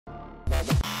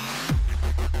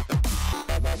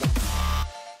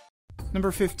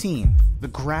Number 15. The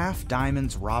Graff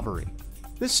Diamonds Robbery.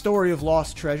 This story of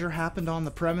lost treasure happened on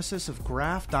the premises of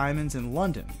Graff Diamonds in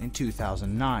London in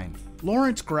 2009.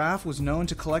 Lawrence Graff was known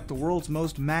to collect the world's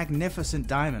most magnificent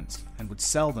diamonds and would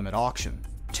sell them at auction.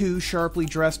 Two sharply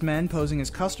dressed men posing as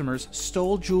customers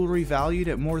stole jewelry valued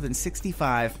at more than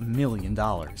 $65 million.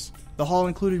 The haul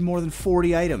included more than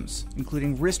 40 items,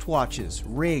 including wristwatches,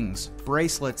 rings,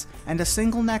 bracelets, and a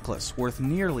single necklace worth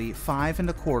nearly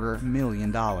 $5.25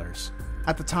 million.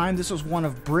 At the time, this was one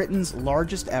of Britain's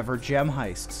largest ever gem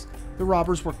heists. The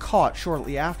robbers were caught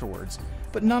shortly afterwards,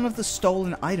 but none of the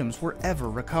stolen items were ever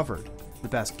recovered. The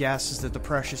best guess is that the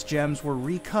precious gems were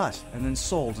recut and then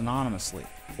sold anonymously.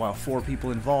 While 4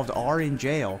 people involved are in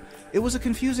jail, it was a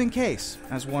confusing case,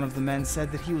 as one of the men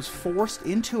said that he was forced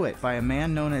into it by a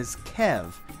man known as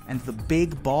Kev and the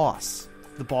Big Boss.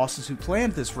 The bosses who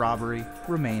planned this robbery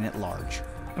remain at large.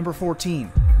 Number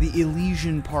 14. The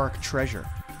Elysian Park Treasure.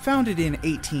 Founded in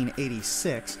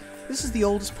 1886, this is the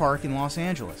oldest park in Los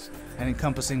Angeles, and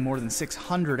encompassing more than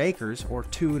 600 acres, or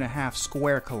 2.5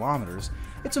 square kilometers,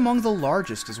 it's among the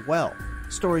largest as well.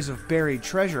 Stories of buried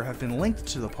treasure have been linked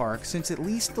to the park since at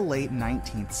least the late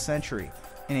 19th century.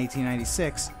 In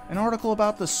 1896, an article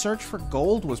about the search for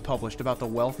gold was published about the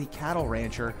wealthy cattle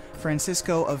rancher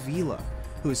Francisco Avila,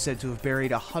 who is said to have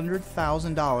buried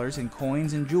 $100,000 in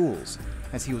coins and jewels,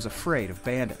 as he was afraid of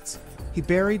bandits. He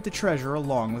buried the treasure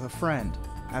along with a friend.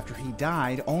 After he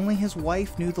died, only his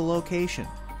wife knew the location,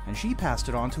 and she passed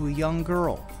it on to a young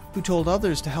girl, who told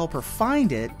others to help her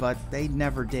find it, but they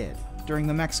never did. During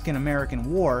the Mexican-American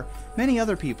War, many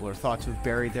other people are thought to have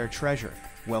buried their treasure.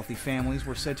 Wealthy families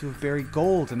were said to have buried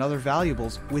gold and other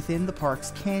valuables within the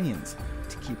park's canyons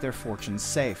to keep their fortunes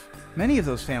safe. Many of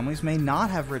those families may not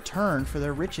have returned for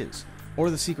their riches, or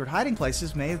the secret hiding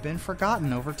places may have been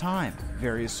forgotten over time.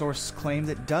 Various sources claim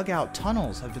that dugout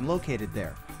tunnels have been located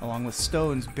there, along with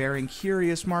stones bearing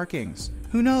curious markings.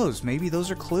 Who knows, maybe those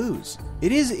are clues.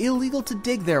 It is illegal to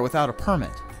dig there without a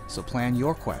permit, so plan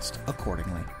your quest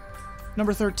accordingly.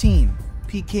 Number 13.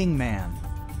 Peking Man.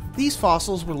 These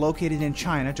fossils were located in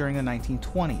China during the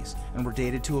 1920s and were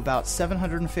dated to about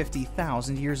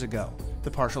 750,000 years ago.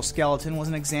 The partial skeleton was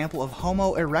an example of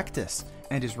Homo erectus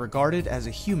and is regarded as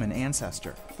a human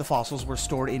ancestor. The fossils were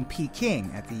stored in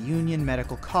Peking at the Union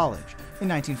Medical College. In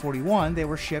 1941, they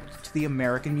were shipped to the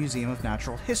American Museum of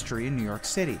Natural History in New York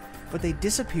City, but they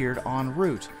disappeared en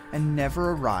route and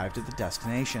never arrived at the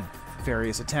destination.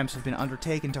 Various attempts have been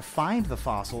undertaken to find the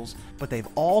fossils, but they've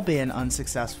all been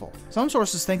unsuccessful. Some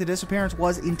sources think the disappearance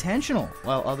was intentional,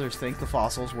 while others think the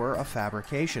fossils were a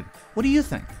fabrication. What do you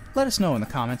think? Let us know in the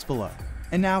comments below.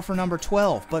 And now for number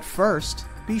 12, but first,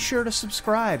 be sure to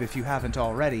subscribe if you haven't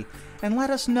already, and let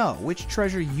us know which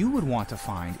treasure you would want to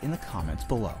find in the comments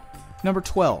below. Number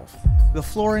 12. The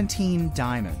Florentine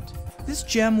Diamond. This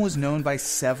gem was known by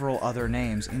several other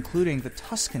names, including the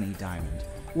Tuscany Diamond.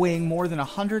 Weighing more than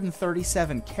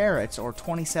 137 carats or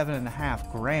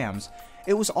 27.5 grams,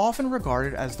 it was often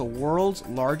regarded as the world's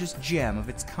largest gem of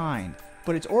its kind,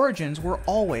 but its origins were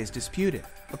always disputed.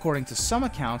 According to some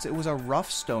accounts, it was a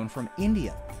rough stone from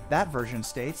India. That version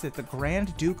states that the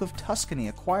Grand Duke of Tuscany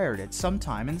acquired it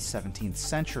sometime in the 17th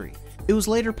century. It was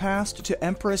later passed to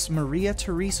Empress Maria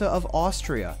Theresa of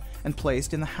Austria and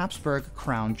placed in the Habsburg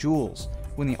crown jewels.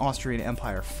 When the Austrian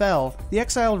Empire fell, the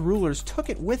exiled rulers took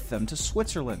it with them to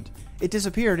Switzerland. It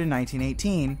disappeared in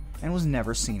 1918 and was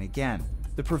never seen again.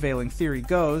 The prevailing theory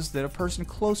goes that a person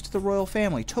close to the royal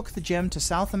family took the gem to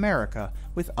South America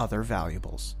with other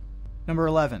valuables. Number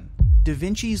 11. Da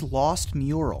Vinci's Lost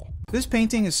Mural. This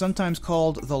painting is sometimes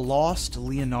called the Lost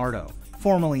Leonardo.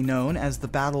 Formerly known as the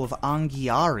Battle of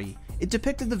Anghiari, it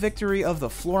depicted the victory of the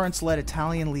Florence-led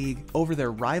Italian League over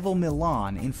their rival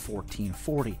Milan in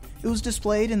 1440. It was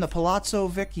displayed in the Palazzo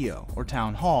Vecchio, or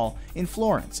Town Hall, in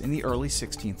Florence in the early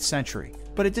 16th century.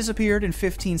 But it disappeared in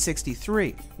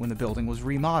 1563, when the building was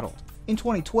remodeled. In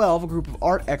 2012, a group of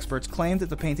art experts claimed that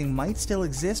the painting might still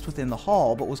exist within the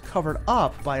hall, but was covered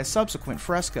up by a subsequent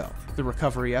fresco. The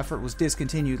recovery effort was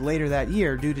discontinued later that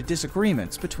year due to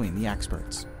disagreements between the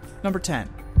experts. Number 10.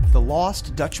 The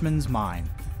Lost Dutchman's Mine.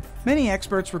 Many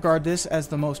experts regard this as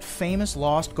the most famous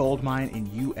lost gold mine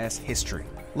in U.S. history.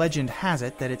 Legend has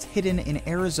it that it's hidden in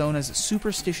Arizona's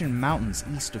Superstition Mountains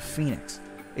east of Phoenix.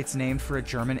 It's named for a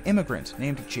German immigrant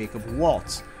named Jacob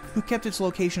Waltz, who kept its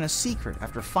location a secret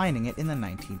after finding it in the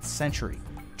 19th century.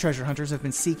 Treasure hunters have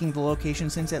been seeking the location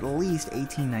since at least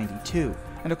 1892,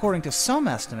 and according to some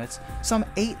estimates, some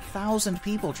 8,000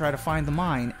 people try to find the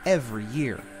mine every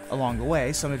year. Along the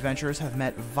way, some adventurers have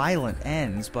met violent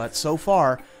ends, but so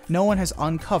far, no one has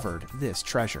uncovered this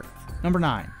treasure. Number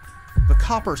 9. The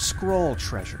Copper Scroll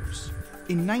Treasures.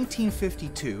 In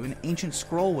 1952, an ancient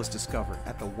scroll was discovered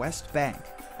at the West Bank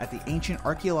at the ancient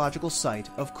archaeological site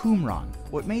of Qumran.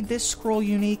 What made this scroll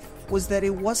unique was that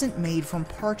it wasn't made from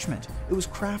parchment. It was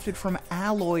crafted from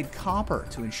alloyed copper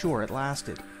to ensure it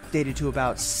lasted. Dated to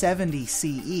about 70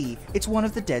 CE, it's one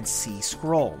of the Dead Sea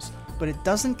Scrolls, but it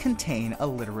doesn't contain a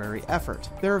literary effort.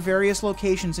 There are various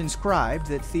locations inscribed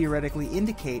that theoretically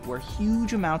indicate where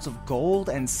huge amounts of gold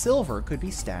and silver could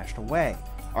be stashed away.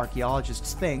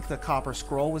 Archaeologists think the copper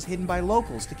scroll was hidden by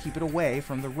locals to keep it away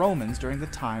from the Romans during the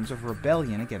times of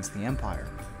rebellion against the empire.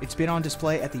 It's been on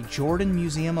display at the Jordan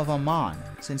Museum of Amman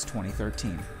since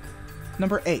 2013.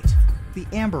 Number 8. The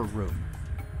Amber Room.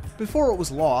 Before it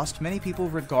was lost, many people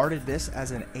regarded this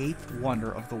as an eighth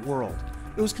wonder of the world.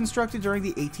 It was constructed during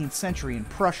the 18th century in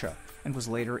Prussia and was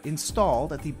later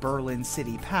installed at the Berlin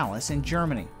City Palace in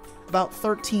Germany. About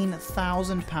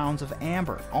 13,000 pounds of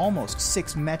amber, almost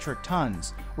 6 metric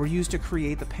tons, were used to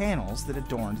create the panels that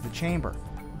adorned the chamber.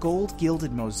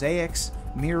 Gold-gilded mosaics,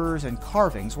 mirrors, and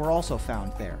carvings were also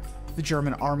found there. The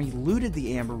German army looted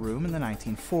the Amber Room in the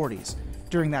 1940s.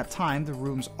 During that time, the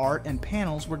room's art and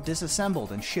panels were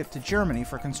disassembled and shipped to Germany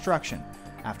for construction.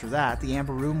 After that, the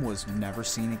Amber Room was never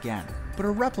seen again. But a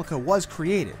replica was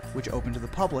created, which opened to the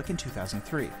public in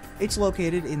 2003. It's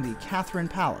located in the Catherine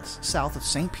Palace, south of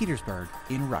St. Petersburg,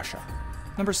 in Russia.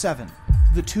 Number 7.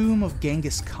 The Tomb of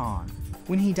Genghis Khan.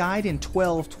 When he died in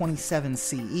 1227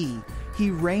 CE, he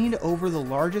reigned over the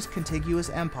largest contiguous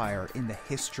empire in the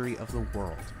history of the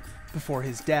world. Before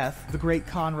his death, the great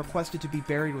Khan requested to be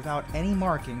buried without any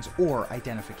markings or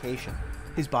identification.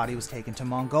 His body was taken to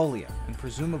Mongolia and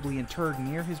presumably interred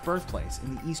near his birthplace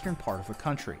in the eastern part of the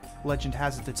country. Legend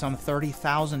has it that some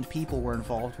 30,000 people were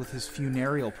involved with his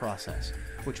funereal process,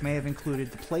 which may have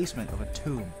included the placement of a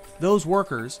tomb. Those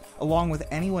workers, along with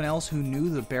anyone else who knew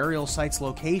the burial site's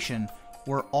location,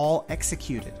 were all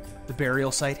executed. The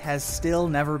burial site has still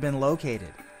never been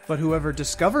located, but whoever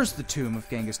discovers the tomb of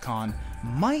Genghis Khan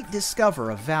might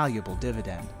discover a valuable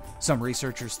dividend. Some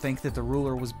researchers think that the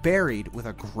ruler was buried with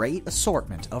a great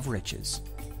assortment of riches.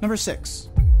 Number 6.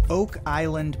 Oak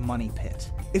Island Money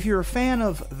Pit. If you're a fan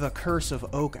of The Curse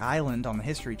of Oak Island on the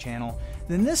History Channel,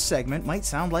 then this segment might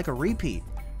sound like a repeat.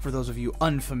 For those of you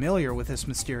unfamiliar with this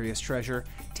mysterious treasure,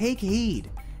 take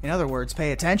heed. In other words,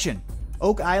 pay attention.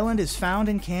 Oak Island is found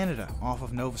in Canada, off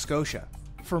of Nova Scotia.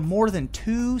 For more than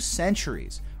 2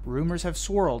 centuries, rumors have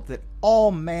swirled that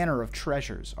all manner of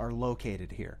treasures are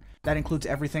located here. That includes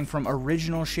everything from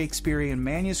original Shakespearean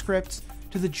manuscripts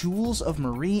to the jewels of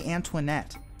Marie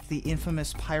Antoinette. The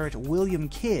infamous pirate William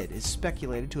Kidd is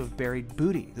speculated to have buried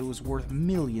booty that was worth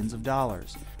millions of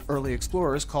dollars. Early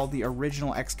explorers called the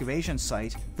original excavation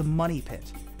site the Money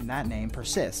Pit, and that name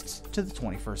persists to the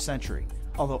 21st century.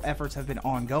 Although efforts have been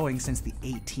ongoing since the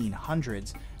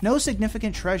 1800s, no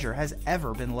significant treasure has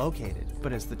ever been located.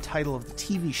 But as the title of the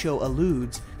TV show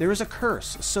alludes, there is a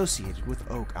curse associated with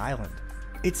Oak Island.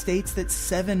 It states that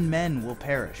 7 men will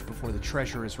perish before the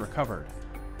treasure is recovered.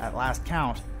 At last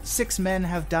count, 6 men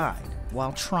have died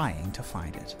while trying to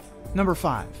find it. Number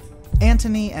 5.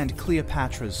 Antony and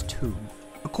Cleopatra's tomb.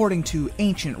 According to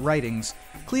ancient writings,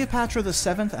 Cleopatra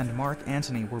VII and Mark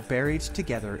Antony were buried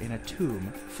together in a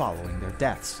tomb following their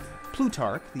deaths.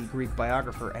 Plutarch, the Greek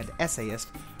biographer and essayist,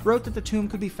 wrote that the tomb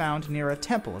could be found near a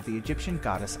temple of the Egyptian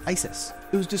goddess Isis.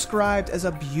 It was described as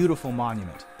a beautiful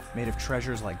monument, made of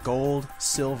treasures like gold,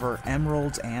 silver,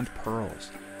 emeralds, and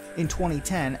pearls. In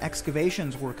 2010,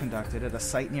 excavations were conducted at a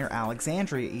site near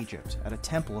Alexandria, Egypt, at a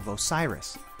temple of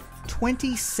Osiris.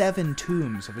 27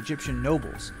 tombs of Egyptian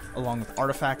nobles, along with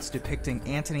artifacts depicting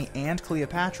Antony and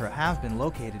Cleopatra, have been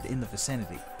located in the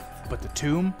vicinity. But the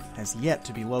tomb has yet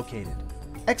to be located.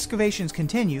 Excavations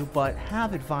continue, but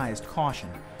have advised caution.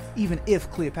 Even if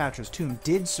Cleopatra's tomb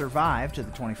did survive to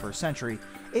the 21st century,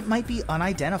 it might be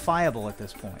unidentifiable at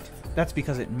this point. That's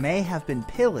because it may have been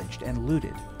pillaged and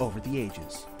looted over the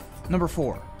ages. Number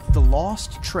 4. The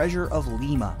Lost Treasure of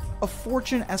Lima. A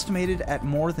fortune estimated at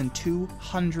more than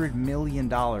 $200 million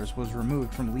was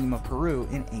removed from Lima, Peru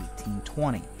in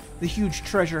 1820. The huge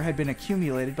treasure had been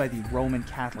accumulated by the Roman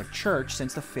Catholic Church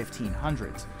since the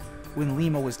 1500s. When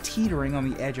Lima was teetering on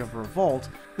the edge of revolt,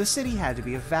 the city had to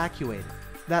be evacuated.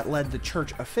 That led the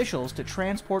church officials to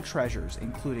transport treasures,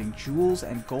 including jewels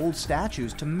and gold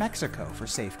statues, to Mexico for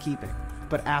safekeeping.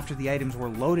 But after the items were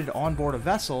loaded on board a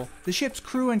vessel, the ship's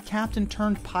crew and captain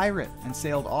turned pirate and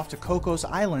sailed off to Cocos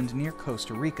Island near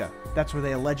Costa Rica. That's where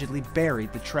they allegedly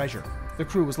buried the treasure. The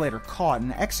crew was later caught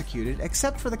and executed,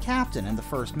 except for the captain and the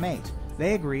first mate.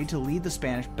 They agreed to lead the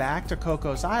Spanish back to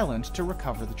Cocos Island to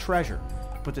recover the treasure,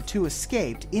 but the two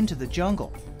escaped into the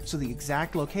jungle, so the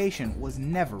exact location was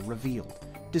never revealed.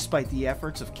 Despite the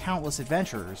efforts of countless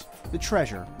adventurers, the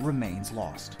treasure remains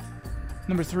lost.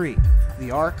 Number 3.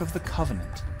 The Ark of the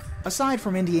Covenant. Aside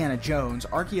from Indiana Jones,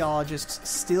 archaeologists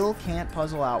still can't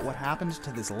puzzle out what happened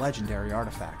to this legendary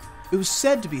artifact. It was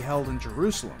said to be held in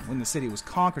Jerusalem when the city was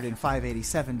conquered in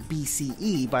 587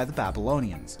 BCE by the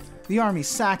Babylonians. The army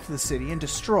sacked the city and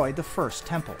destroyed the first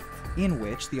temple, in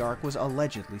which the Ark was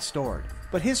allegedly stored.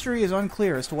 But history is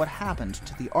unclear as to what happened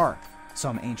to the Ark.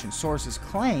 Some ancient sources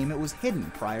claim it was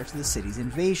hidden prior to the city's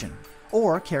invasion,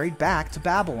 or carried back to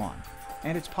Babylon,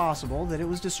 and it's possible that it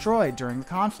was destroyed during the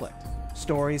conflict.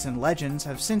 Stories and legends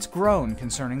have since grown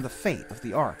concerning the fate of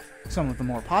the Ark. Some of the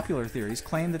more popular theories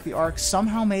claim that the Ark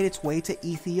somehow made its way to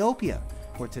Ethiopia,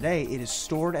 where today it is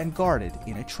stored and guarded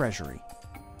in a treasury.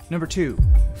 Number 2.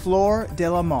 Flor de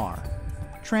la Mar.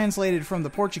 Translated from the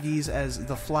Portuguese as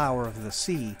the Flower of the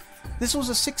Sea, this was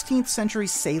a 16th century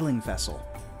sailing vessel,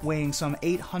 weighing some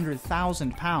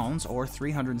 800,000 pounds or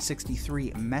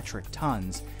 363 metric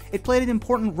tons. It played an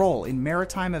important role in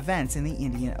maritime events in the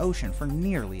Indian Ocean for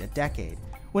nearly a decade.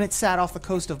 When it sat off the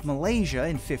coast of Malaysia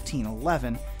in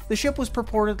 1511, the ship was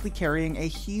purportedly carrying a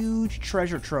huge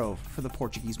treasure trove for the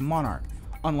Portuguese monarch.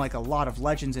 Unlike a lot of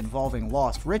legends involving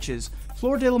lost riches,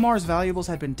 Flor de la Mar's valuables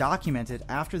had been documented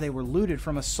after they were looted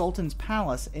from a sultan's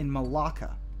palace in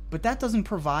Malacca. But that doesn't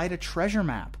provide a treasure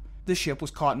map. The ship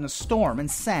was caught in a storm and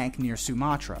sank near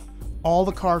Sumatra. All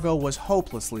the cargo was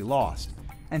hopelessly lost,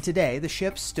 and today the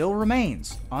ship still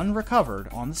remains unrecovered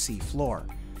on the sea floor.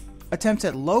 Attempts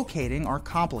at locating are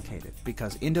complicated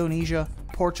because Indonesia,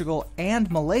 Portugal, and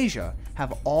Malaysia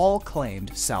have all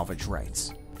claimed salvage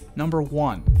rights. Number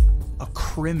 1. A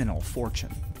criminal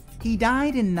fortune. He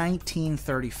died in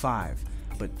 1935,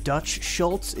 but Dutch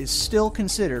Schultz is still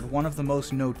considered one of the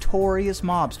most notorious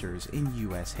mobsters in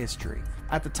U.S. history.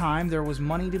 At the time, there was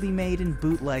money to be made in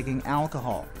bootlegging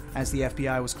alcohol. As the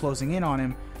FBI was closing in on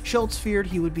him, Schultz feared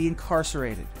he would be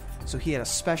incarcerated, so he had a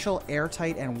special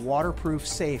airtight and waterproof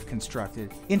safe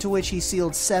constructed, into which he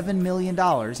sealed $7 million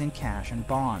in cash and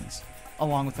bonds.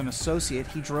 Along with an associate,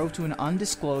 he drove to an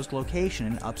undisclosed location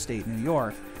in upstate New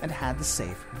York and had the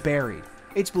safe buried.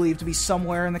 It's believed to be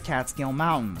somewhere in the Catskill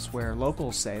Mountains, where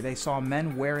locals say they saw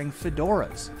men wearing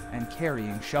fedoras and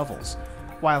carrying shovels.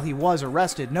 While he was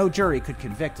arrested, no jury could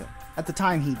convict him. At the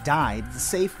time he died, the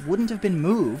safe wouldn't have been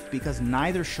moved because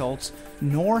neither Schultz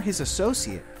nor his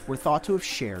associate were thought to have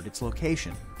shared its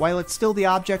location. While it's still the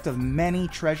object of many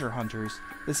treasure hunters,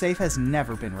 the safe has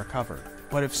never been recovered.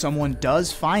 But if someone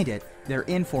does find it, they're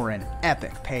in for an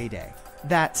epic payday.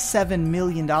 That $7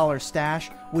 million stash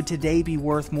would today be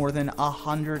worth more than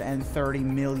 $130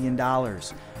 million,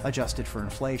 adjusted for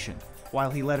inflation. While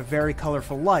he led a very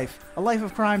colorful life, a life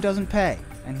of crime doesn't pay,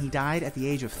 and he died at the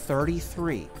age of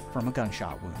 33 from a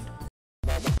gunshot wound.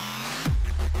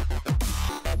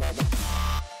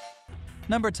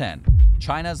 Number 10.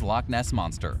 China's Loch Ness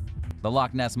Monster. The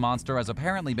Loch Ness Monster has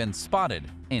apparently been spotted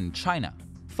in China.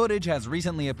 Footage has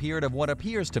recently appeared of what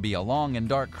appears to be a long and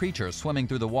dark creature swimming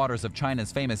through the waters of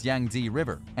China's famous Yangtze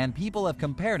River, and people have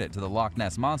compared it to the Loch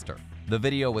Ness Monster. The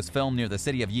video was filmed near the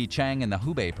city of Yichang in the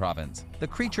Hubei province. The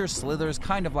creature slithers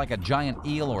kind of like a giant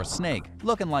eel or snake,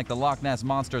 looking like the Loch Ness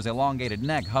Monster's elongated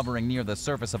neck hovering near the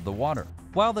surface of the water.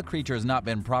 While the creature has not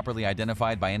been properly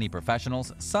identified by any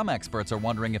professionals, some experts are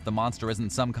wondering if the monster isn't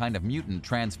some kind of mutant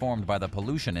transformed by the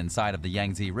pollution inside of the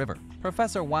Yangtze River.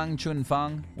 Professor Wang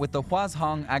Chunfang with the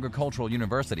Huazhong Agricultural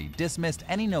University dismissed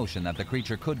any notion that the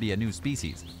creature could be a new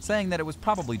species, saying that it was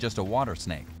probably just a water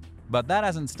snake. But that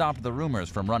hasn't stopped the rumors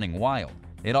from running wild.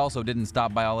 It also didn't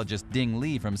stop biologist Ding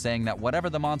Li from saying that whatever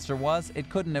the monster was, it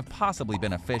couldn't have possibly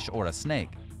been a fish or a snake.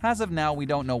 As of now, we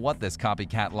don't know what this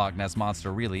copycat Loch Ness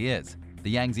Monster really is. The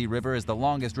Yangtze River is the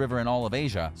longest river in all of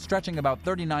Asia, stretching about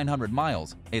 3,900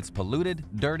 miles. It's polluted,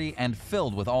 dirty, and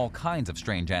filled with all kinds of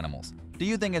strange animals. Do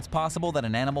you think it's possible that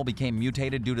an animal became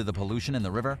mutated due to the pollution in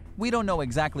the river? We don't know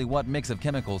exactly what mix of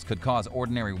chemicals could cause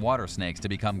ordinary water snakes to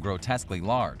become grotesquely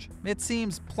large. It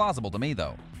seems plausible to me,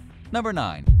 though. Number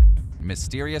 9.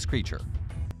 Mysterious creature.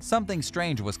 Something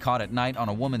strange was caught at night on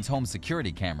a woman's home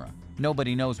security camera.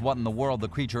 Nobody knows what in the world the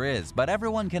creature is, but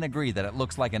everyone can agree that it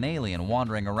looks like an alien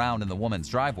wandering around in the woman's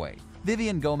driveway.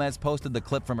 Vivian Gomez posted the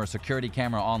clip from her security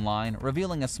camera online,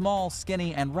 revealing a small,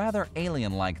 skinny, and rather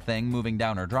alien-like thing moving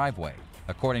down her driveway.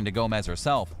 According to Gomez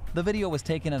herself, the video was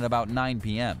taken at about 9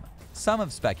 p.m. Some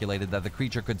have speculated that the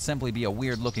creature could simply be a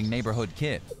weird-looking neighborhood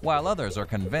kid, while others are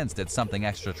convinced it's something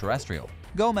extraterrestrial.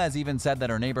 Gomez even said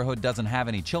that her neighborhood doesn't have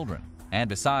any children. And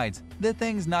besides, the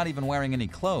thing's not even wearing any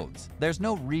clothes. There's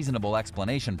no reasonable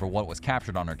explanation for what was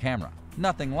captured on her camera.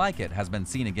 Nothing like it has been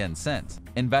seen again since.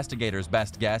 Investigators'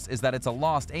 best guess is that it's a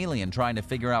lost alien trying to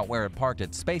figure out where it parked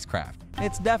its spacecraft.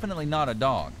 It's definitely not a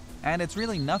dog, and it's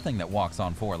really nothing that walks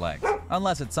on four legs.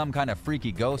 Unless it's some kind of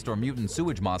freaky ghost or mutant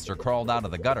sewage monster crawled out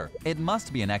of the gutter, it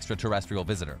must be an extraterrestrial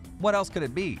visitor. What else could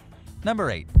it be? Number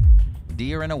 8.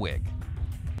 Deer in a wig.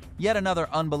 Yet another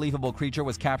unbelievable creature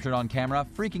was captured on camera,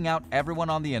 freaking out everyone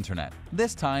on the internet.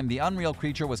 This time, the unreal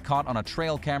creature was caught on a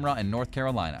trail camera in North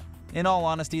Carolina. In all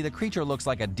honesty, the creature looks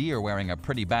like a deer wearing a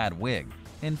pretty bad wig.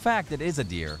 In fact, it is a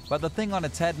deer, but the thing on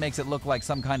its head makes it look like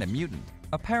some kind of mutant.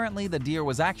 Apparently, the deer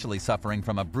was actually suffering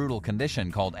from a brutal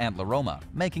condition called antleroma,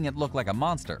 making it look like a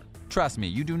monster. Trust me,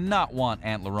 you do not want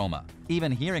antleroma.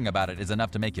 Even hearing about it is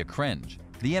enough to make you cringe.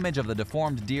 The image of the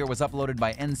deformed deer was uploaded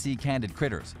by NC Candid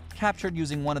Critters, captured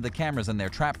using one of the cameras in their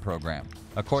trap program.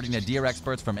 According to deer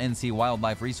experts from NC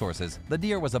Wildlife Resources, the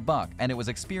deer was a buck and it was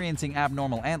experiencing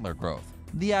abnormal antler growth.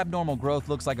 The abnormal growth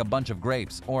looks like a bunch of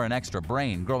grapes or an extra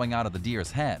brain growing out of the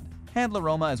deer's head.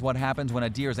 Antleroma is what happens when a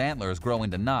deer's antlers grow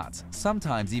into knots,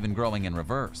 sometimes even growing in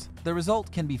reverse. The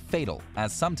result can be fatal,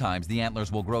 as sometimes the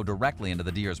antlers will grow directly into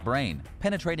the deer's brain,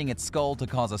 penetrating its skull to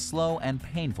cause a slow and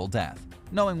painful death.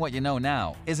 Knowing what you know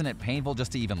now, isn't it painful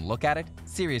just to even look at it?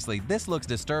 Seriously, this looks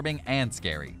disturbing and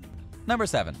scary. Number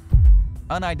 7.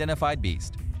 Unidentified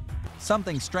beast.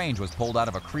 Something strange was pulled out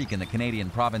of a creek in the Canadian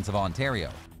province of Ontario.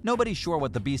 Nobody's sure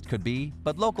what the beast could be,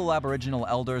 but local Aboriginal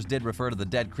elders did refer to the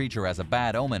dead creature as a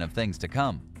bad omen of things to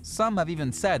come. Some have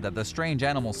even said that the strange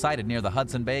animal sighted near the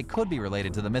Hudson Bay could be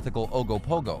related to the mythical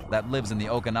Ogopogo that lives in the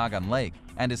Okanagan Lake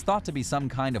and is thought to be some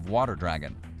kind of water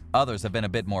dragon. Others have been a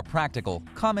bit more practical,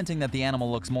 commenting that the animal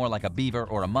looks more like a beaver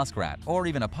or a muskrat, or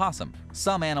even a possum,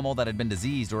 some animal that had been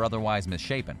diseased or otherwise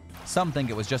misshapen. Some think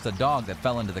it was just a dog that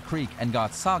fell into the creek and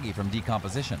got soggy from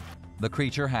decomposition. The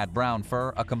creature had brown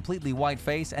fur, a completely white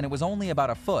face, and it was only about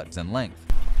a foot in length.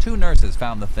 2 nurses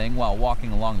found the thing while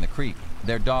walking along the creek.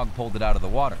 Their dog pulled it out of the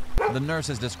water. The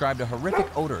nurses described a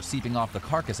horrific odor seeping off the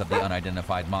carcass of the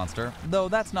unidentified monster, though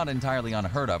that's not entirely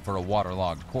unheard of for a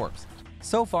waterlogged corpse.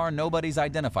 So far, nobody's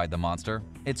identified the monster.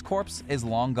 Its corpse is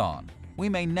long gone. We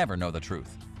may never know the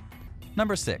truth.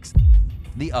 Number 6.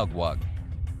 The Ugwug.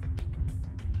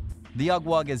 The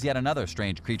Ugwug is yet another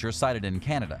strange creature sighted in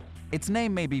Canada. Its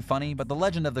name may be funny, but the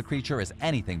legend of the creature is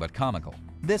anything but comical.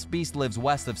 This beast lives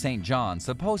west of St. John,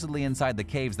 supposedly inside the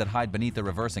caves that hide beneath the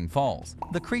reversing falls.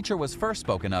 The creature was first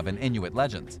spoken of in Inuit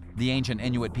legends. The ancient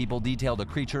Inuit people detailed a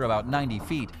creature about 90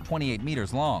 feet, 28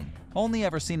 meters long, only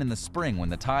ever seen in the spring when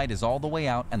the tide is all the way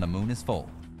out and the moon is full.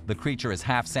 The creature is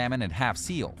half salmon and half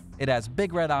seal. It has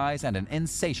big red eyes and an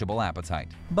insatiable appetite.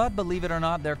 But believe it or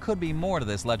not, there could be more to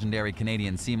this legendary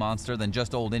Canadian sea monster than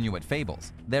just old Inuit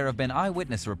fables. There have been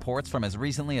eyewitness reports from as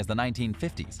recently as the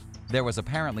 1950s. There was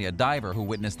apparently a diver who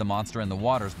witnessed the monster in the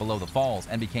waters below the falls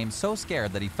and became so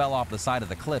scared that he fell off the side of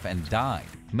the cliff and died.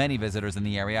 Many visitors in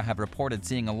the area have reported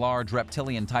seeing a large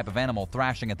reptilian type of animal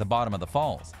thrashing at the bottom of the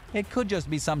falls. It could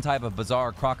just be some type of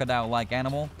bizarre crocodile-like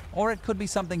animal, or it could be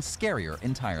something scarier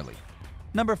entirely.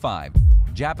 Number 5.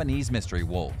 Japanese mystery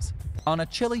wolves. On a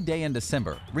chilly day in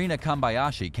December, Rina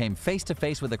Kambayashi came face to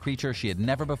face with a creature she had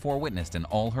never before witnessed in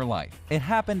all her life. It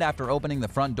happened after opening the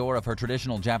front door of her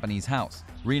traditional Japanese house.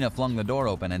 Rina flung the door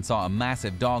open and saw a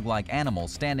massive dog-like animal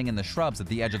standing in the shrubs at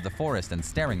the edge of the forest and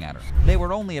staring at her. They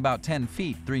were only about 10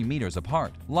 feet, 3 meters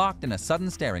apart, locked in a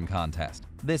sudden staring contest.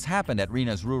 This happened at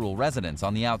Rina's rural residence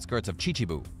on the outskirts of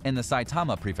Chichibu, in the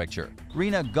Saitama prefecture.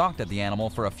 Rina gawked at the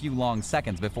animal for a few long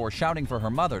seconds before shouting for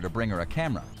her mother to bring her a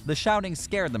camera. The shouting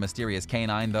scared the mysterious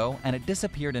canine though, and it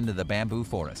disappeared into the bamboo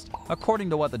forest.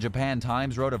 According to what the Japan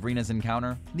Times wrote of Rina's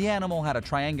encounter, the animal had a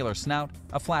triangular snout,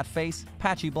 a flat face,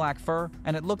 patchy black fur,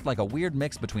 and it looked like a weird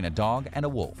mix between a dog and a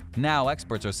wolf. Now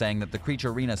experts are saying that the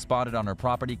creature Rina spotted on her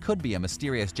property could be a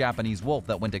mysterious Japanese wolf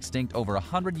that went extinct over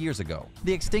 100 years ago.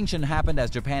 The extinction happened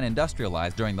as Japan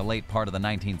industrialized during the late part of the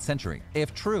 19th century.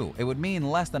 If true, it would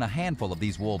mean less than a handful of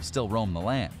these wolves still roam the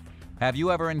land. Have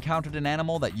you ever encountered an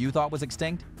animal that you thought was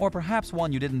extinct? Or perhaps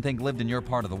one you didn't think lived in your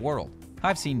part of the world?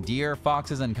 I've seen deer,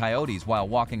 foxes, and coyotes while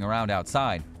walking around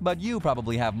outside, but you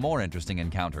probably have more interesting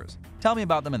encounters. Tell me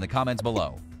about them in the comments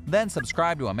below. Then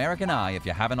subscribe to American Eye if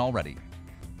you haven't already.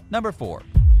 Number 4.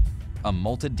 A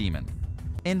molted demon.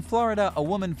 In Florida, a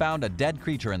woman found a dead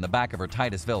creature in the back of her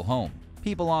Titusville home.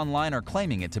 People online are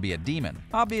claiming it to be a demon.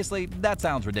 Obviously, that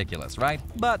sounds ridiculous, right?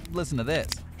 But listen to this.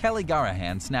 Kelly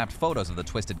Garahan snapped photos of the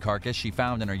twisted carcass she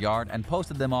found in her yard and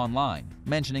posted them online,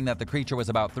 mentioning that the creature was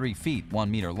about 3 feet, 1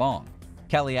 meter long.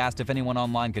 Kelly asked if anyone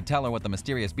online could tell her what the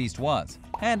mysterious beast was.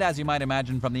 And as you might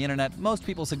imagine from the internet, most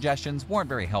people's suggestions weren't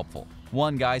very helpful.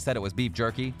 One guy said it was beef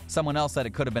jerky, someone else said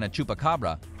it could have been a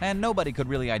chupacabra, and nobody could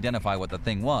really identify what the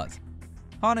thing was.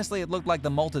 Honestly, it looked like the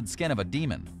molted skin of a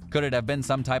demon. Could it have been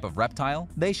some type of reptile?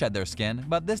 They shed their skin,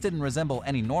 but this didn't resemble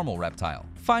any normal reptile.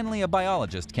 Finally, a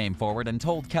biologist came forward and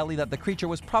told Kelly that the creature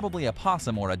was probably a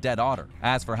possum or a dead otter.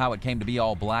 As for how it came to be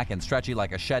all black and stretchy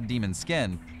like a shed demon's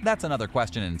skin, that's another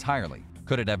question entirely.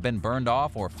 Could it have been burned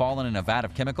off or fallen in a vat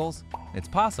of chemicals? It's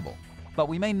possible, but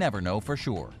we may never know for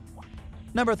sure.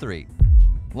 Number 3.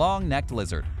 Long-necked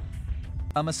lizard.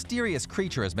 A mysterious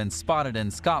creature has been spotted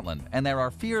in Scotland, and there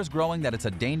are fears growing that it's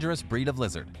a dangerous breed of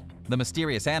lizard. The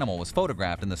mysterious animal was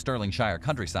photographed in the Stirlingshire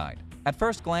countryside. At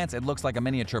first glance, it looks like a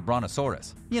miniature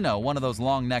brontosaurus. You know, one of those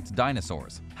long-necked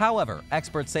dinosaurs. However,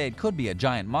 experts say it could be a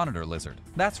giant monitor lizard.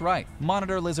 That's right,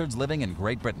 monitor lizards living in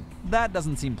Great Britain. That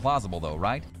doesn't seem plausible though,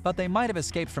 right? But they might have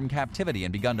escaped from captivity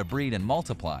and begun to breed and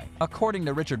multiply. According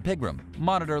to Richard Pigram,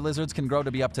 monitor lizards can grow to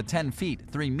be up to 10 feet,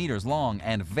 3 meters long,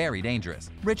 and very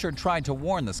dangerous. Richard tried to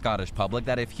warn the Scottish public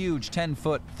that if huge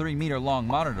 10-foot, 3-meter long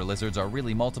monitor lizards are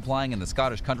really multiplying in the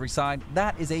Scottish countryside,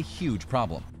 that is a huge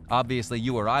problem. Obviously,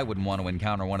 you or I wouldn't want to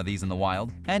encounter one of these in the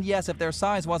wild. And yes, if their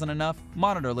size wasn't enough,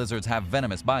 monitor lizards have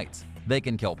venomous bites. They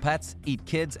can kill pets, eat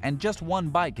kids, and just one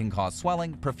bite can cause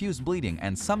swelling, profuse bleeding,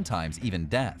 and sometimes even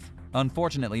death.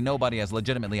 Unfortunately, nobody has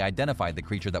legitimately identified the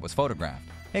creature that was photographed.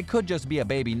 It could just be a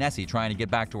baby Nessie trying to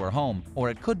get back to her home, or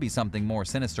it could be something more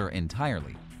sinister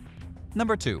entirely.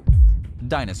 Number 2.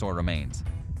 Dinosaur remains.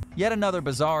 Yet another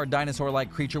bizarre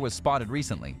dinosaur-like creature was spotted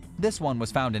recently. This one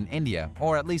was found in India,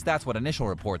 or at least that's what initial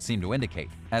reports seem to indicate.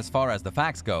 As far as the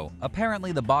facts go,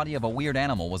 apparently the body of a weird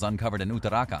animal was uncovered in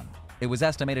Uttarakhand. It was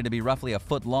estimated to be roughly a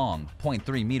foot long,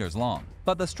 0.3 meters long.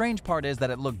 But the strange part is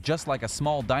that it looked just like a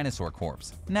small dinosaur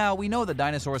corpse. Now, we know that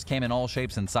dinosaurs came in all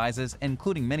shapes and sizes,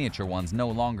 including miniature ones no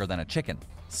longer than a chicken.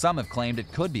 Some have claimed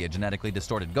it could be a genetically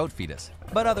distorted goat fetus,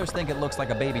 but others think it looks like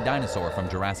a baby dinosaur from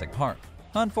Jurassic Park.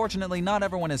 Unfortunately, not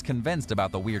everyone is convinced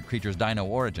about the weird creature's dino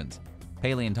origins.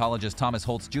 Paleontologist Thomas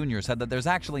Holtz Jr. said that there's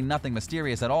actually nothing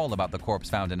mysterious at all about the corpse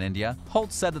found in India.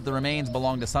 Holtz said that the remains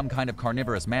belong to some kind of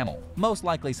carnivorous mammal, most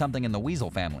likely something in the weasel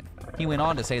family. He went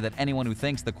on to say that anyone who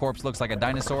thinks the corpse looks like a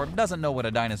dinosaur doesn't know what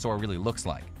a dinosaur really looks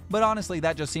like. But honestly,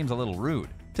 that just seems a little rude.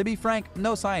 To be frank,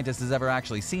 no scientist has ever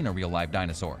actually seen a real-life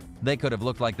dinosaur. They could have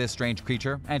looked like this strange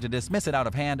creature, and to dismiss it out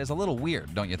of hand is a little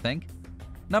weird, don't you think?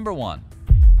 Number 1.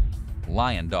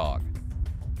 Lion dog.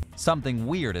 Something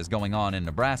weird is going on in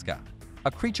Nebraska.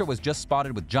 A creature was just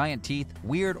spotted with giant teeth,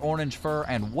 weird orange fur,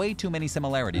 and way too many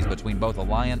similarities between both a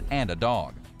lion and a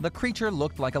dog. The creature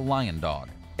looked like a lion dog.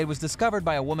 It was discovered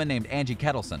by a woman named Angie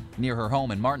Kettleson near her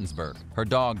home in Martinsburg. Her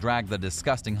dog dragged the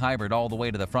disgusting hybrid all the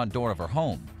way to the front door of her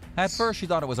home. At first, she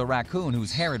thought it was a raccoon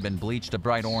whose hair had been bleached a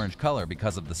bright orange color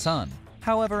because of the sun.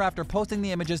 However, after posting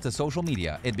the images to social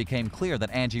media, it became clear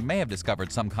that Angie may have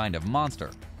discovered some kind of monster.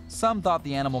 Some thought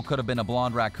the animal could have been a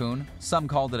blonde raccoon, some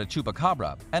called it a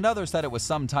chupacabra, and others said it was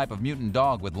some type of mutant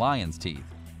dog with lion's teeth.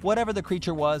 Whatever the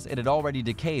creature was, it had already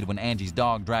decayed when Angie's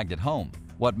dog dragged it home.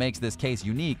 What makes this case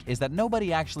unique is that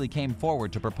nobody actually came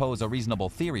forward to propose a reasonable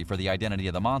theory for the identity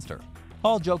of the monster.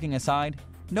 All joking aside,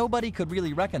 nobody could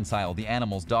really reconcile the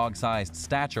animal's dog-sized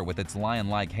stature with its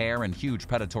lion-like hair and huge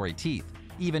predatory teeth.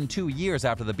 Even 2 years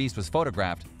after the beast was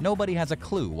photographed, nobody has a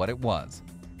clue what it was.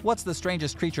 What's the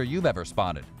strangest creature you've ever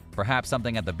spotted? Perhaps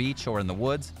something at the beach or in the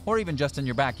woods, or even just in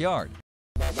your backyard.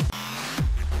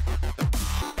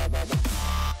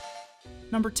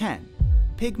 Number 10.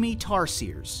 Pygmy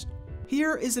tarsiers.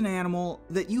 Here is an animal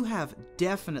that you have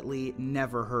definitely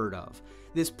never heard of.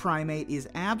 This primate is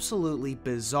absolutely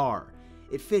bizarre.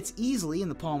 It fits easily in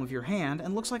the palm of your hand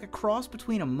and looks like a cross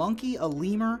between a monkey, a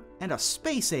lemur, and a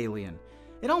space alien.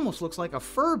 It almost looks like a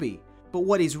Furby. But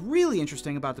what is really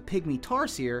interesting about the pygmy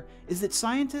tarsier is that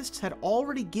scientists had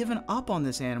already given up on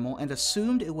this animal and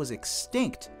assumed it was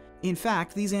extinct. In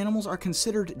fact, these animals are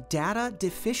considered data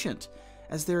deficient,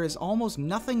 as there is almost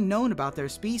nothing known about their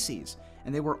species,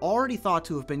 and they were already thought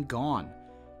to have been gone.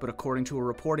 But according to a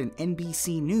report in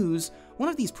NBC News, one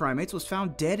of these primates was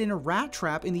found dead in a rat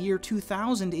trap in the year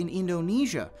 2000 in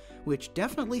Indonesia, which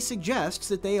definitely suggests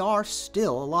that they are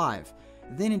still alive.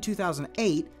 Then in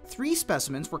 2008, 3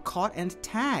 specimens were caught and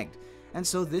tagged, and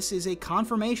so this is a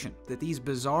confirmation that these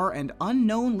bizarre and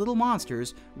unknown little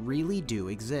monsters really do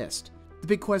exist. The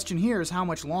big question here is how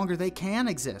much longer they can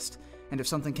exist, and if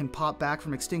something can pop back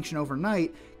from extinction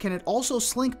overnight, can it also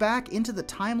slink back into the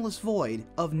timeless void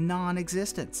of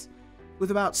non-existence?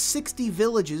 With about 60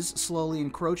 villages slowly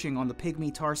encroaching on the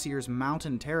pygmy tarsier's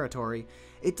mountain territory,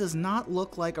 it does not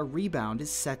look like a rebound is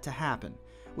set to happen,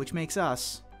 which makes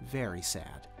us very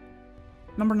sad.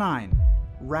 Number 9.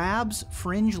 Rab's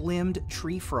fringe-limbed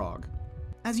tree frog.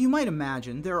 As you might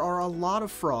imagine, there are a lot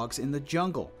of frogs in the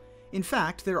jungle. In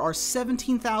fact, there are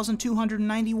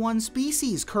 17,291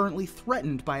 species currently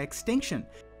threatened by extinction,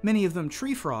 many of them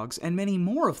tree frogs and many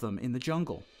more of them in the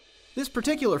jungle. This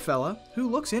particular fella, who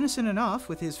looks innocent enough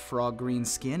with his frog-green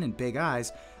skin and big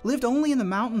eyes, lived only in the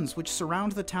mountains which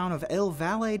surround the town of El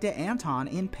Valle de Anton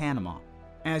in Panama.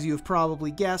 As you have probably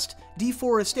guessed,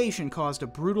 deforestation caused a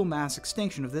brutal mass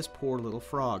extinction of this poor little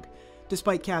frog.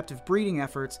 Despite captive breeding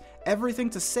efforts, everything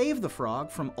to save the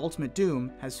frog from ultimate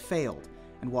doom has failed.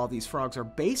 And while these frogs are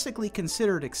basically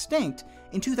considered extinct,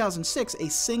 in 2006 a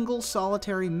single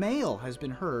solitary male has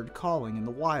been heard calling in the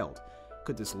wild.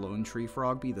 Could this lone tree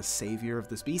frog be the savior of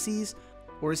the species?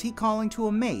 Or is he calling to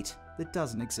a mate that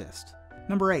doesn't exist?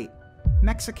 Number 8.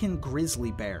 Mexican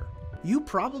grizzly bear. You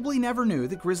probably never knew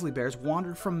that grizzly bears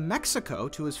wandered from Mexico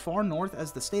to as far north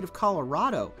as the state of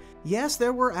Colorado. Yes,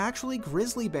 there were actually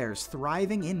grizzly bears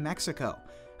thriving in Mexico.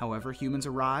 However, humans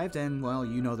arrived and, well,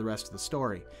 you know the rest of the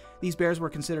story. These bears were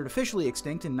considered officially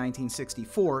extinct in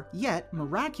 1964, yet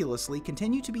miraculously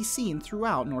continue to be seen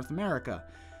throughout North America.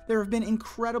 There have been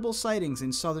incredible sightings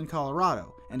in southern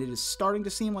Colorado, and it is starting to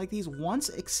seem like these once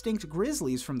extinct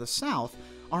grizzlies from the south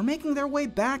are making their way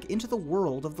back into the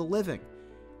world of the living.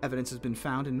 Evidence has been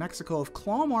found in Mexico of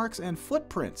claw marks and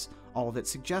footprints, all of it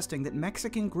suggesting that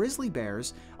Mexican grizzly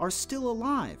bears are still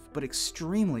alive, but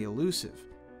extremely elusive.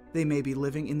 They may be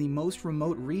living in the most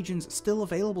remote regions still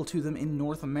available to them in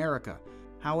North America.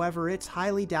 However, it's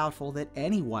highly doubtful that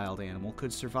any wild animal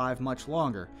could survive much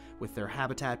longer, with their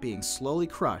habitat being slowly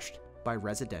crushed by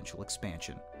residential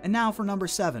expansion. And now for number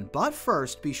 7, but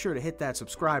first be sure to hit that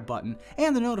subscribe button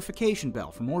and the notification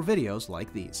bell for more videos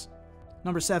like these.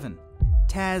 Number 7.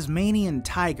 Tasmanian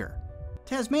tiger.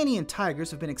 Tasmanian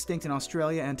tigers have been extinct in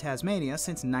Australia and Tasmania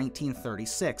since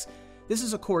 1936. This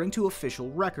is according to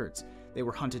official records. They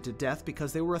were hunted to death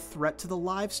because they were a threat to the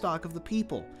livestock of the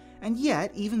people. And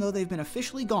yet, even though they've been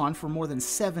officially gone for more than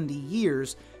 70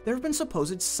 years, there have been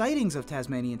supposed sightings of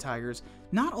Tasmanian tigers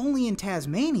not only in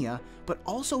Tasmania, but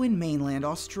also in mainland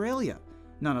Australia.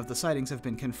 None of the sightings have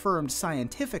been confirmed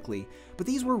scientifically, but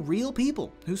these were real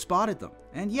people who spotted them.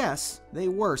 And yes, they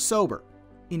were sober.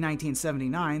 In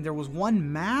 1979, there was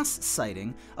one mass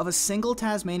sighting of a single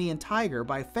Tasmanian tiger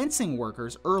by fencing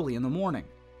workers early in the morning.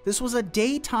 This was a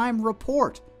daytime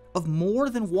report of more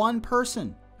than one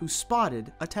person who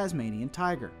spotted a Tasmanian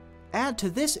tiger. Add to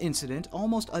this incident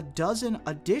almost a dozen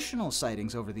additional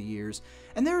sightings over the years,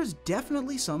 and there is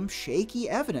definitely some shaky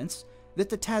evidence that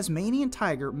the Tasmanian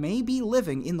tiger may be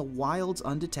living in the wilds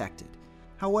undetected.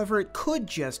 However, it could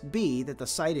just be that the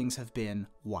sightings have been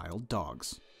wild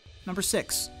dogs. Number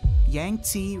 6.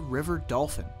 Yangtze River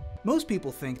dolphin. Most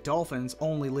people think dolphins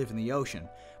only live in the ocean,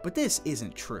 but this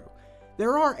isn't true.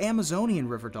 There are Amazonian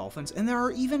river dolphins, and there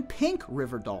are even pink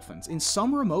river dolphins in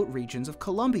some remote regions of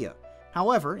Colombia.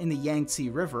 However, in the Yangtze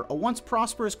River, a once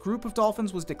prosperous group of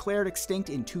dolphins was declared extinct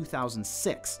in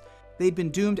 2006. They'd been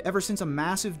doomed ever since a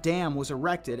massive dam was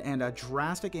erected and a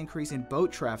drastic increase in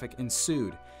boat traffic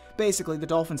ensued. Basically, the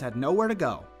dolphins had nowhere to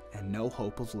go and no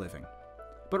hope of living.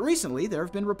 But recently, there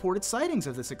have been reported sightings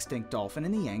of this extinct dolphin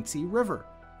in the Yangtze River.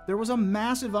 There was a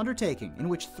massive undertaking in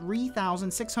which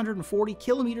 3,640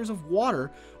 kilometers of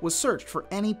water was searched for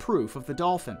any proof of the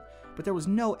dolphin, but there was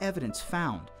no evidence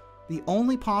found. The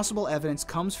only possible evidence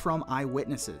comes from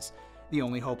eyewitnesses. The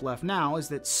only hope left now is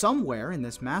that somewhere in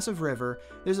this massive river,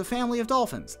 there's a family of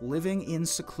dolphins living in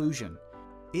seclusion.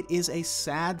 It is a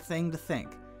sad thing to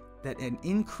think that an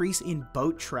increase in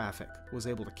boat traffic was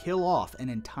able to kill off an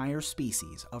entire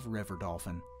species of river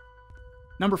dolphin.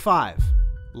 Number 5.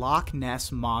 Loch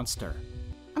Ness Monster.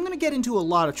 I'm going to get into a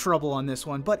lot of trouble on this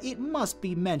one, but it must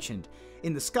be mentioned.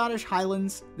 In the Scottish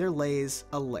Highlands, there lays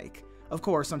a lake. Of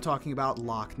course, I'm talking about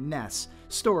Loch Ness.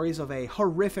 Stories of a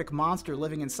horrific monster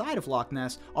living inside of Loch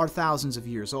Ness are thousands of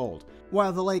years old.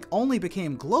 While the lake only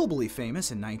became globally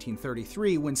famous in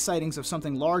 1933 when sightings of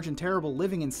something large and terrible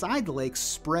living inside the lake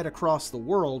spread across the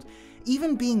world,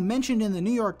 even being mentioned in the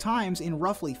New York Times in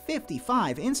roughly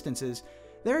 55 instances,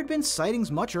 there had been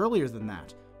sightings much earlier than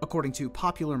that. According to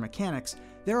Popular Mechanics,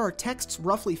 there are texts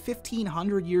roughly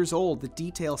 1,500 years old that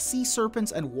detail sea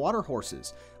serpents and water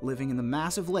horses living in the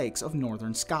massive lakes of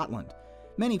northern Scotland.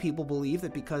 Many people believe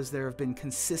that because there have been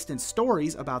consistent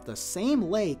stories about the same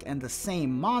lake and the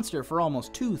same monster for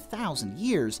almost 2,000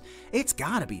 years, it's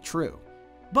gotta be true.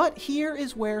 But here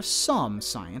is where some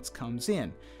science comes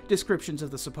in. Descriptions of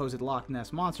the supposed Loch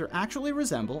Ness Monster actually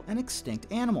resemble an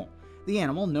extinct animal. The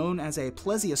animal, known as a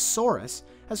plesiosaurus,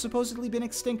 has supposedly been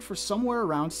extinct for somewhere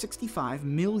around 65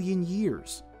 million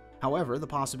years. However, the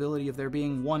possibility of there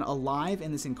being one alive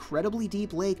in this incredibly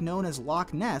deep lake known as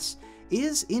Loch Ness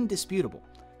is indisputable.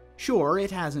 Sure,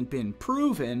 it hasn't been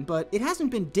proven, but it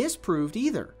hasn't been disproved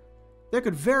either. There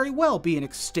could very well be an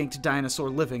extinct dinosaur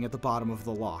living at the bottom of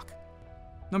the loch.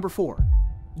 Number 4.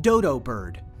 Dodo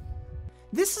bird.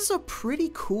 This is a pretty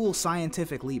cool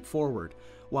scientific leap forward.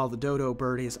 While the dodo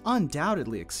bird is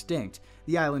undoubtedly extinct,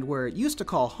 the island where it used to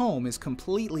call home is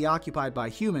completely occupied by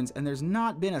humans, and there's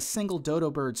not been a single dodo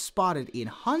bird spotted in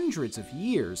hundreds of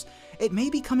years. It may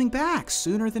be coming back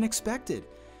sooner than expected.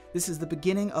 This is the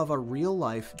beginning of a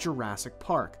real-life Jurassic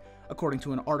Park. According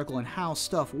to an article in How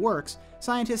Stuff Works,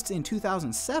 scientists in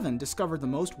 2007 discovered the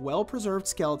most well-preserved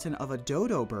skeleton of a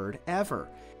dodo bird ever,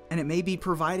 and it may be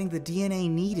providing the DNA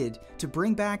needed to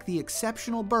bring back the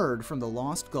exceptional bird from the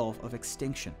lost gulf of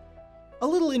extinction. A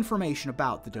little information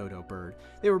about the dodo bird.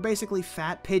 They were basically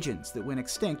fat pigeons that went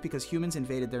extinct because humans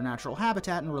invaded their natural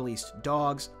habitat and released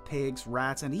dogs, pigs,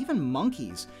 rats, and even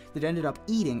monkeys that ended up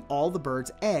eating all the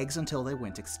bird's eggs until they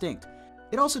went extinct.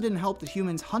 It also didn't help that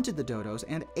humans hunted the dodos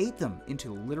and ate them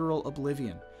into literal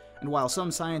oblivion. And while some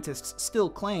scientists still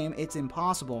claim it's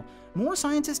impossible, more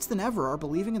scientists than ever are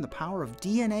believing in the power of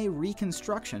DNA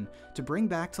reconstruction to bring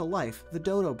back to life the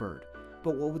dodo bird.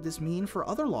 But what would this mean for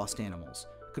other lost animals?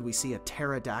 Could we see a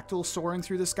pterodactyl soaring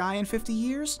through the sky in 50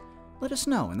 years? Let us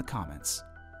know in the comments.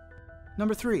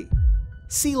 Number 3.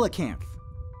 Coelacanth.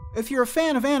 If you're a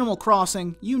fan of Animal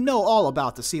Crossing, you know all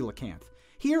about the coelacanth.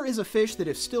 Here is a fish that,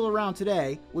 if still around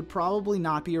today, would probably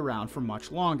not be around for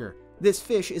much longer. This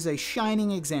fish is a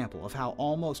shining example of how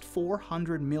almost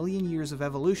 400 million years of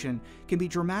evolution can be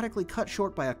dramatically cut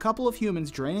short by a couple of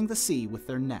humans draining the sea with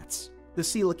their nets. The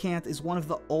coelacanth is one of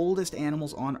the oldest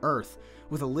animals on Earth,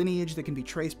 with a lineage that can be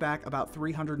traced back about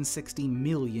 360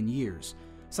 million years.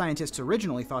 Scientists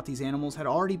originally thought these animals had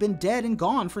already been dead and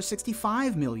gone for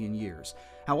 65 million years.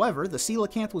 However, the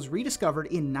coelacanth was rediscovered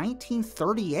in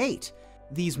 1938.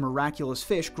 These miraculous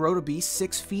fish grow to be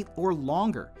 6 feet or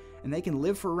longer, and they can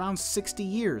live for around 60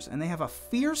 years, and they have a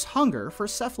fierce hunger for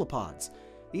cephalopods.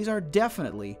 These are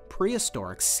definitely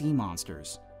prehistoric sea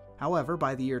monsters. However,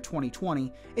 by the year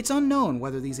 2020, it's unknown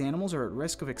whether these animals are at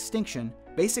risk of extinction,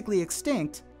 basically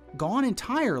extinct, gone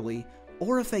entirely,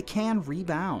 or if they can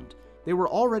rebound. They were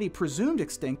already presumed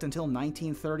extinct until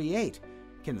 1938.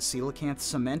 Can the coelacanth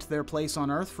cement their place on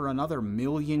Earth for another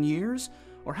million years,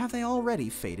 or have they already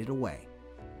faded away?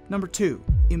 Number 2.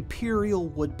 Imperial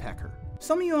woodpecker.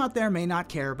 Some of you out there may not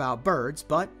care about birds,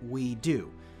 but we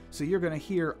do. So you're going to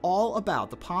hear all about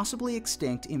the possibly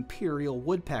extinct imperial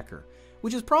woodpecker,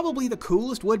 which is probably the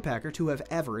coolest woodpecker to have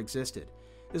ever existed.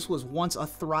 This was once a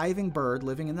thriving bird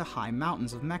living in the high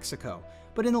mountains of Mexico,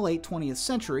 but in the late 20th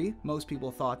century, most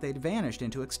people thought they'd vanished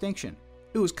into extinction.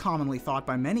 It was commonly thought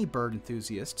by many bird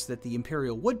enthusiasts that the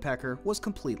imperial woodpecker was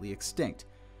completely extinct.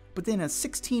 But then a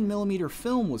 16mm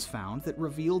film was found that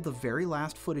revealed the very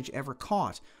last footage ever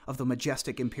caught of the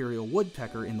majestic imperial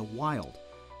woodpecker in the wild.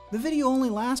 The video only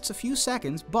lasts a few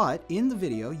seconds, but in the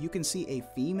video you can see a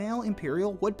female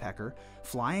imperial woodpecker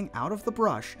flying out of the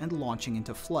brush and launching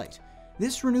into flight.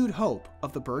 This renewed hope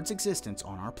of the bird's existence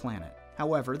on our planet.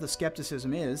 However, the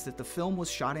skepticism is that the film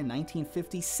was shot in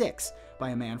 1956 by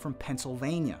a man from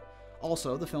Pennsylvania.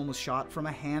 Also, the film was shot from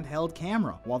a handheld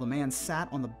camera while the man sat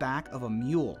on the back of a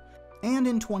mule. And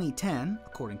in 2010,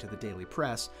 according to the Daily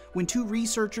Press, when 2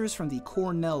 researchers from the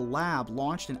Cornell lab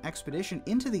launched an expedition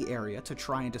into the area to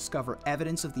try and discover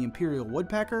evidence of the imperial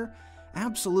woodpecker,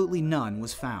 absolutely none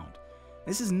was found.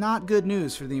 This is not good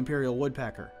news for the imperial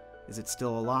woodpecker. Is it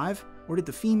still alive, or did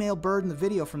the female bird in the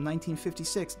video from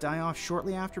 1956 die off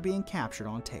shortly after being captured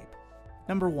on tape?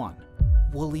 Number 1.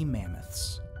 Woolly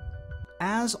mammoths.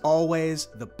 As always,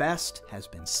 the best has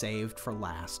been saved for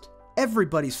last.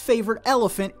 Everybody's favorite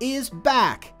elephant is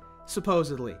back,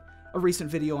 supposedly. A recent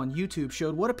video on YouTube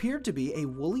showed what appeared to be a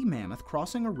woolly mammoth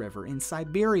crossing a river in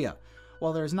Siberia.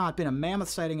 While there has not been a mammoth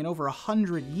sighting in over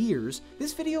 100 years,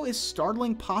 this video is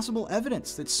startling possible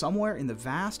evidence that somewhere in the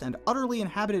vast and utterly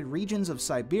inhabited regions of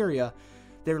Siberia,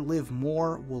 there live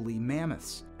more woolly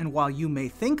mammoths. And while you may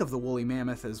think of the woolly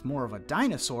mammoth as more of a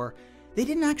dinosaur, they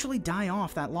didn't actually die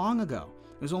off that long ago.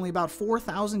 It was only about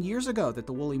 4,000 years ago that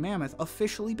the woolly mammoth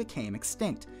officially became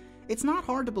extinct. It's not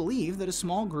hard to believe that a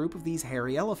small group of these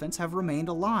hairy elephants have remained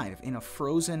alive in a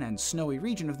frozen and snowy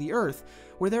region of the Earth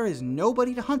where there is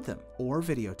nobody to hunt them or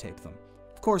videotape them.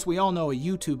 Of course, we all know a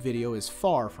YouTube video is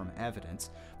far from evidence,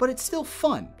 but it's still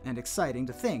fun and exciting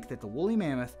to think that the woolly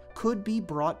mammoth could be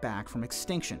brought back from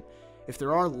extinction. If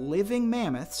there are living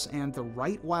mammoths and the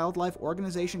right wildlife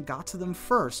organization got to them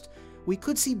first, we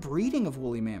could see breeding of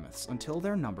woolly mammoths until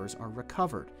their numbers are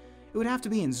recovered. It would have to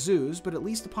be in zoos, but at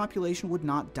least the population would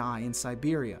not die in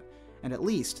Siberia, and at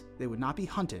least they would not be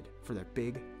hunted for their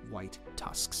big white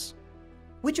tusks.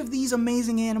 Which of these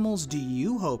amazing animals do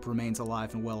you hope remains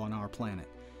alive and well on our planet?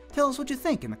 Tell us what you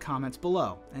think in the comments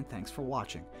below, and thanks for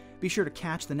watching. Be sure to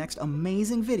catch the next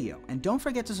amazing video, and don't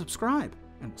forget to subscribe,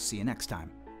 and we'll see you next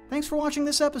time. Thanks for watching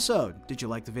this episode. Did you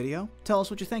like the video? Tell us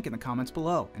what you think in the comments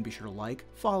below, and be sure to like,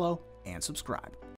 follow, and subscribe.